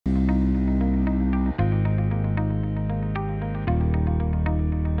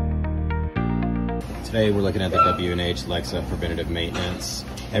Today we're looking at the W&H Lexa Preventative Maintenance.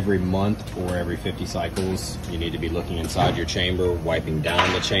 Every month or every 50 cycles, you need to be looking inside your chamber, wiping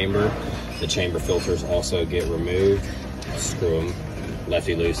down the chamber. The chamber filters also get removed. Screw them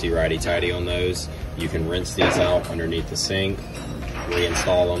lefty-loosey, righty-tighty on those. You can rinse these out underneath the sink,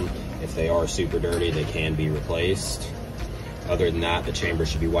 reinstall them. If they are super dirty, they can be replaced. Other than that, the chamber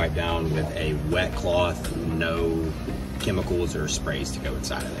should be wiped down with a wet cloth, no chemicals or sprays to go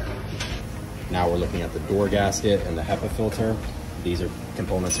inside of there. Now we're looking at the door gasket and the HEPA filter. These are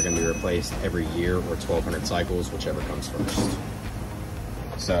components that are going to be replaced every year or 1,200 cycles, whichever comes first.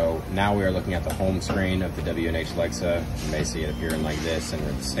 So now we are looking at the home screen of the W&H Lexa. You may see it appearing like this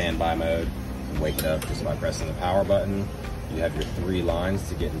in standby mode. You can wake it up just by pressing the power button. You have your 3 lines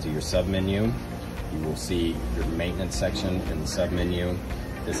to get into your sub-menu. You will see your maintenance section in the sub-menu.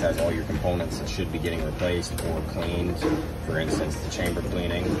 This has all your components that should be getting replaced or cleaned. For instance, the chamber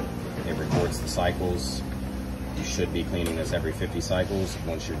cleaning. It records the cycles. You should be cleaning this every 50 cycles.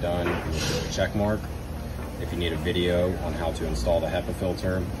 Once you're done, you will put a check mark. If you need a video on how to install the HEPA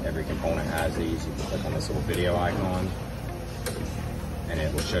filter, every component has these. You can click on this little video icon, and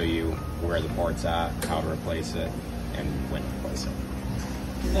it will show you where the part's at, how to replace it, and when to replace it.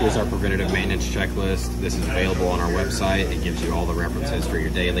 Here's our preventative maintenance checklist. This is available on our website. It gives you all the references for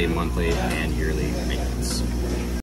your daily, monthly, and yearly maintenance.